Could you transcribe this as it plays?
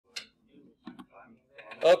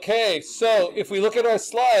Okay, so if we look at our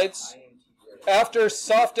slides, after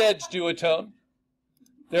soft edge duotone,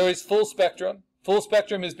 there is full spectrum. Full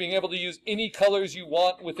spectrum is being able to use any colors you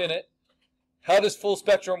want within it. How does full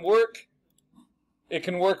spectrum work? It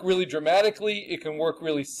can work really dramatically. It can work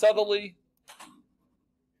really subtly.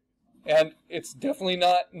 And it's definitely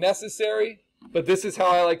not necessary, but this is how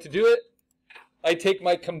I like to do it. I take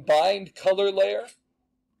my combined color layer,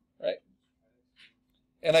 right?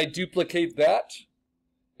 And I duplicate that.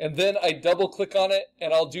 And then I double click on it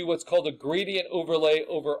and I'll do what's called a gradient overlay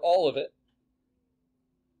over all of it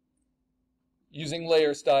using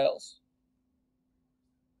layer styles.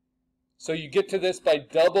 So you get to this by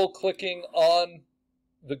double clicking on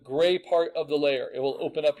the gray part of the layer. It will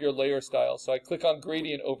open up your layer style. So I click on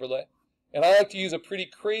gradient overlay. And I like to use a pretty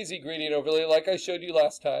crazy gradient overlay like I showed you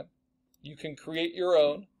last time. You can create your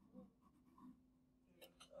own.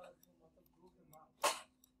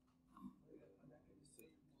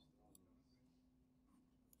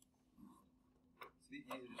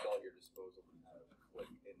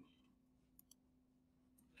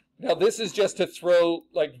 Now this is just to throw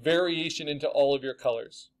like variation into all of your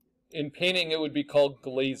colors. In painting it would be called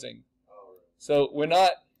glazing. So we're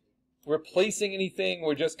not replacing anything,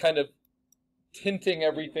 we're just kind of tinting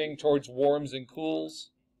everything towards warms and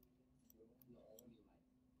cools.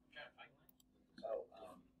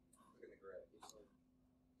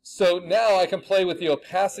 So now I can play with the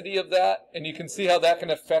opacity of that, and you can see how that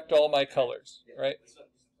can affect all my colors, right?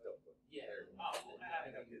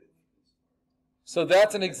 So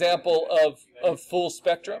that's an example of full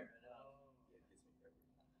spectrum.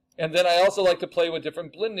 And then I also like to play with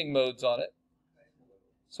different blending modes on it.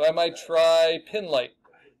 So I might try pin light,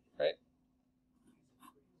 right?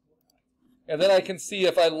 And then I can see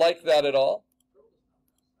if I like that at all.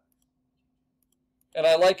 And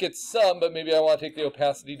I like it some, but maybe I want to take the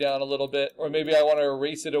opacity down a little bit, or maybe I want to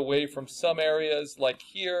erase it away from some areas, like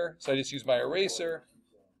here. So I just use my eraser.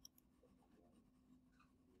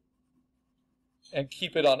 And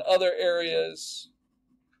keep it on other areas.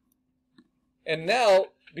 And now,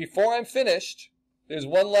 before I'm finished, there's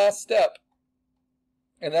one last step.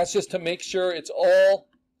 And that's just to make sure it's all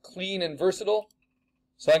clean and versatile.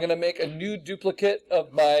 So I'm going to make a new duplicate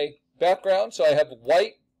of my background. So I have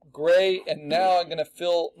white, gray, and now I'm going to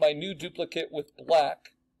fill my new duplicate with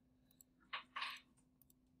black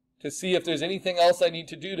to see if there's anything else I need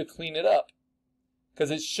to do to clean it up.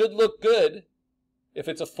 Because it should look good. If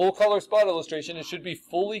it's a full color spot illustration, it should be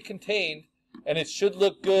fully contained, and it should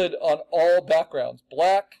look good on all backgrounds,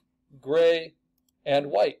 black, gray, and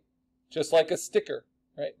white, just like a sticker,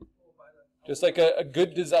 right? Just like a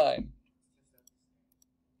good design.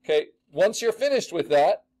 Okay, once you're finished with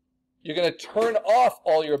that, you're going to turn off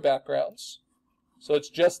all your backgrounds. So it's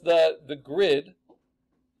just the grid.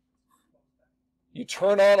 You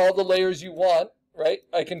turn on all the layers you want, right?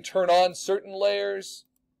 I can turn on certain layers.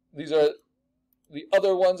 These are the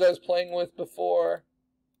other ones I was playing with before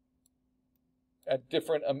at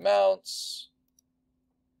different amounts.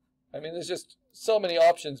 I mean, there's just so many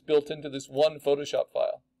options built into this one Photoshop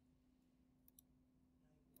file.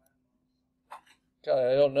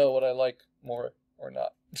 God, I don't know what I like more or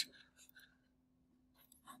not.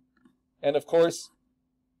 And of course,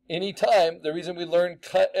 anytime, the reason we learn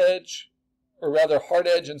cut edge, or rather hard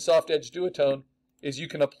edge and soft edge duotone, is you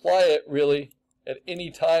can apply it really at any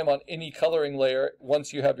time on any coloring layer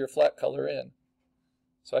once you have your flat color in.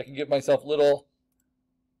 So I can give myself little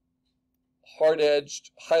hard-edged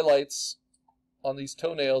highlights on these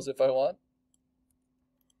toenails if I want.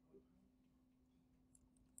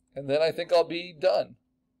 And then I think I'll be done,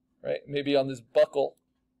 right? Maybe on this buckle.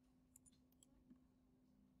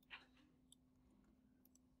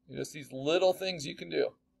 Just these little things you can do.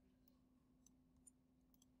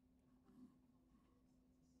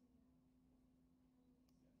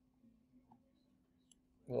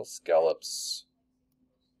 Little scallops.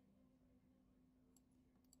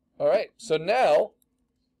 All right, so now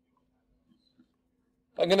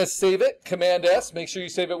I'm going to save it, Command S, make sure you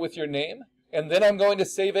save it with your name, and then I'm going to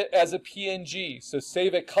save it as a PNG. So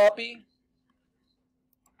save a copy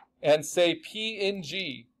and say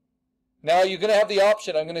PNG. Now you're going to have the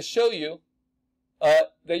option, I'm going to show you,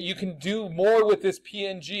 that you can do more with this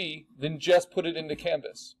PNG than just put it into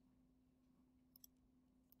Canvas.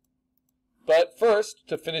 But first,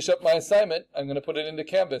 to finish up my assignment, I'm going to put it into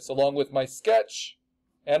Canvas along with my sketch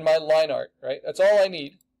and my line art, right? That's all I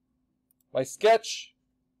need. My sketch,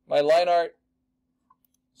 my line art.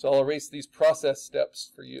 So I'll erase these process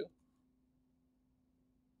steps for you.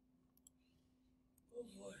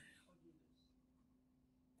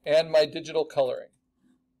 And my digital coloring.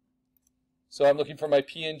 So I'm looking for my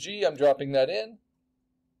PNG, I'm dropping that in.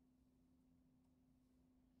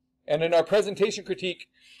 And in our presentation critique,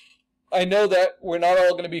 I know that we're not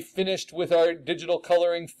all going to be finished with our digital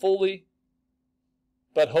coloring fully,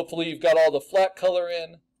 but hopefully you've got all the flat color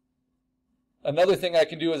in. Another thing I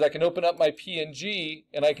can do is I can open up my PNG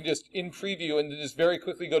and I can just in preview and just very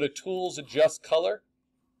quickly go to Tools, Adjust Color.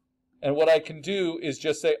 And what I can do is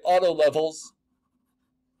just say Auto Levels,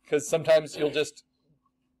 because sometimes you'll just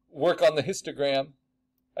work on the histogram.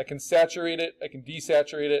 I can saturate it, I can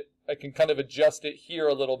desaturate it, I can kind of adjust it here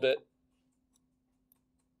a little bit.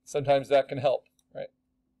 Sometimes that can help, right?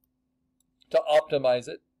 To optimize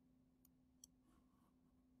it.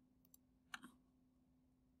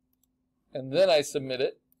 And then I submit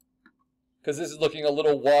it, because this is looking a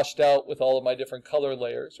little washed out with all of my different color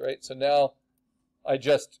layers, right? So now I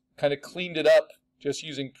just kind of cleaned it up just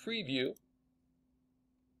using preview.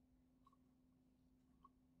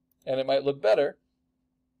 And it might look better.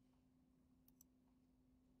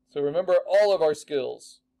 So remember all of our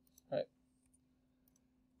skills, right?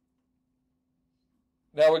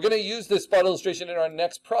 Now we're going to use this spot illustration in our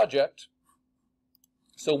next project.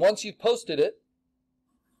 So once you've posted it,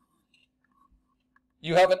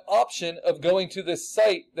 you have an option of going to this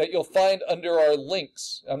site that you'll find under our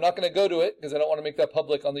links. I'm not going to go to it because I don't want to make that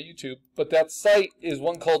public on the YouTube, but that site is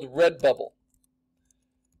one called Redbubble.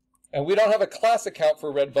 And we don't have a class account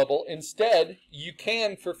for Redbubble. Instead, you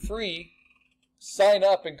can, for free, sign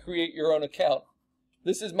up and create your own account.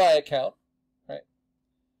 This is my account, right?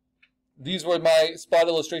 These were my spot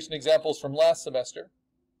illustration examples from last semester.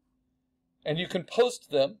 And you can post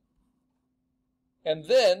them, and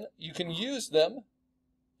then you can use them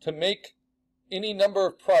to make any number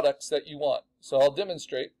of products that you want. So I'll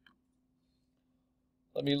demonstrate.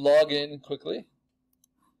 Let me log in quickly.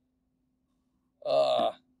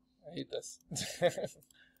 I hate this.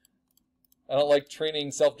 I don't like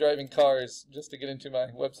training self-driving cars just to get into my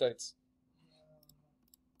websites.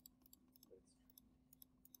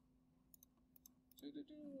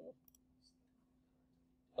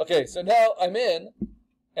 Okay, so now I'm in,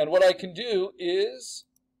 and what I can do is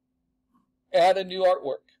add a new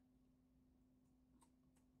artwork.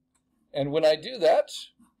 And when I do that,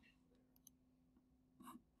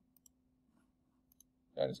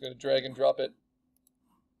 I'm just going to drag and drop it.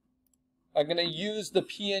 I'm going to use the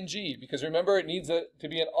PNG, because remember it needs to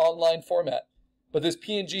be an online format. But this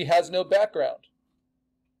PNG has no background.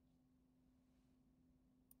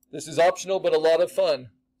 This is optional, but a lot of fun.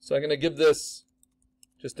 So I'm going to give this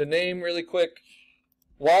just a name really quick.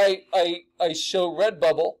 Why I show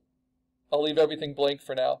Redbubble, I'll leave everything blank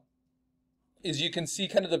for now, is you can see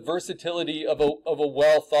kind of the versatility of a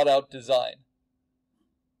well thought out design.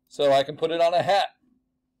 So I can put it on a hat.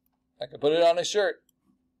 I can put it on a shirt.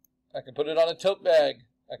 I can put it on a tote bag.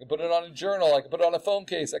 I can put it on a journal. I can put it on a phone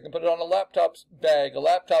case. I can put it on a laptop bag, a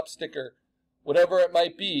laptop sticker, whatever it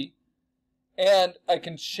might be. And I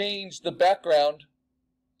can change the background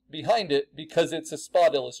behind it because it's a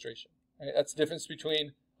spot illustration. Right? That's the difference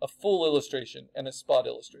between a full illustration and a spot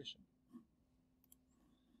illustration.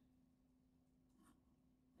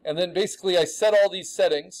 And then basically I set all these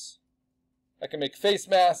settings. I can make face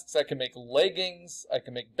masks, I can make leggings, I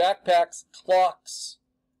can make backpacks, clocks,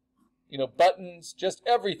 buttons, just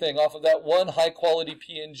everything off of that one high quality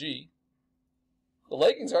PNG. The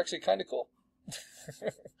leggings are actually kind of cool.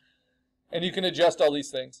 And you can adjust all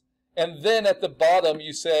these things. And then at the bottom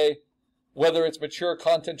you say whether it's mature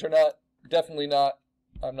content or not. Definitely not.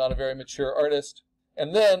 I'm not a very mature artist.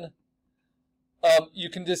 And then you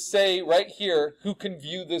can just say right here who can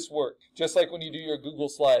view this work, just like when you do your Google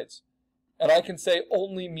Slides. And I can say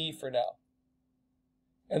only me for now.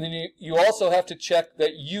 And then you also have to check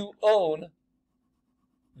that you own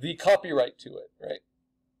the copyright to it, right?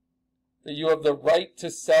 That you have the right to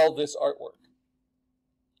sell this artwork.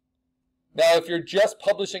 Now, if you're just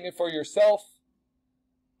publishing it for yourself,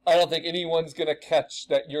 I don't think anyone's going to catch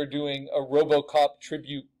that you're doing a RoboCop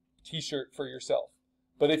tribute t-shirt for yourself.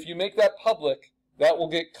 But if you make that public, that will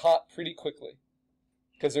get caught pretty quickly,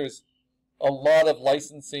 because there's a lot of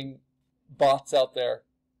licensing bots out there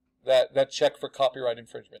that check for copyright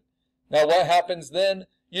infringement. Now, what happens then?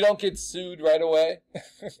 You don't get sued right away,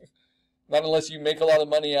 not unless you make a lot of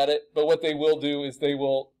money at it. But what they will do is they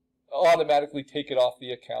will automatically take it off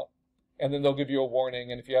the account, and then they'll give you a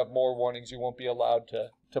warning. And if you have more warnings, you won't be allowed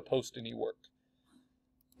to post any work.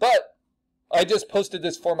 But I just posted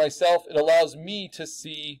this for myself. It allows me to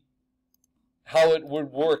see how it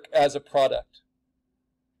would work as a product.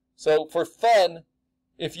 So for fun,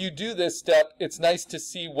 if you do this step, it's nice to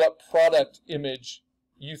see what product image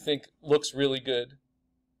you think looks really good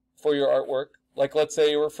for your artwork. Like, let's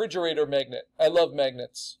say, a refrigerator magnet. I love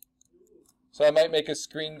magnets. So I might make a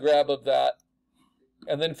screen grab of that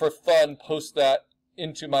and then for fun post that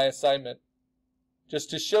into my assignment. Just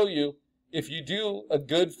to show you, if you do a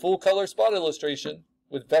good full color spot illustration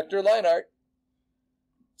with vector line art,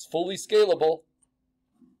 it's fully scalable.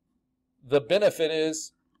 The benefit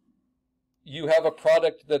is you have a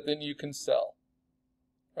product that then you can sell,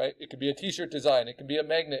 right? It could be a t-shirt design, it could be a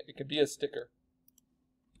magnet, it could be a sticker.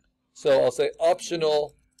 So I'll say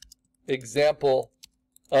optional example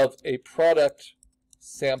of a product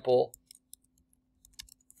sample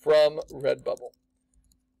from Redbubble.com.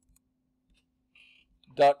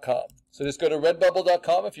 So just go to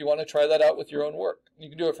redbubble.com if you want to try that out with your own work. You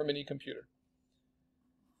can do it from any computer.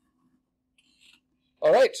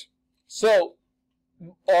 All right, so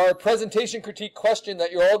our presentation critique question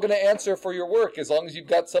that you're all going to answer for your work, as long as you've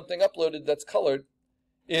got something uploaded that's colored,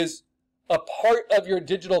 is a part of your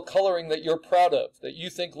digital coloring that you're proud of, that you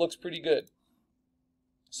think looks pretty good.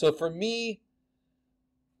 So for me,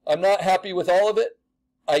 I'm not happy with all of it.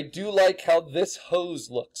 I do like how this hose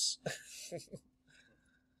looks.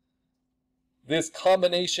 This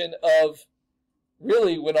combination of,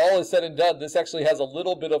 really, when all is said and done, this actually has a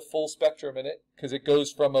little bit of full spectrum in it, because it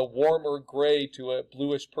goes from a warmer gray to a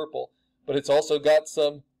bluish purple. But it's also got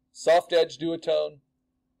some soft edge duotone,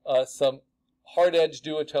 some hard edge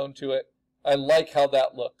duotone to it. I like how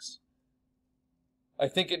that looks. I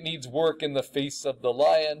think it needs work in the face of the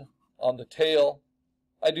lion, on the tail.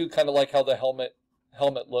 I do kind of like how the helmet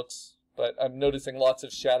looks, but I'm noticing lots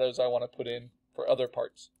of shadows I want to put in for other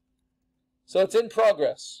parts. So it's in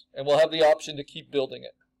progress, and we'll have the option to keep building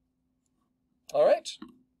it. All right.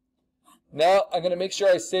 Now I'm going to make sure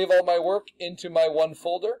I save all my work into my one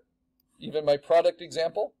folder, even my product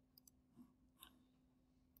example.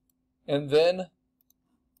 And then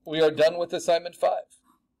we are done with assignment 5.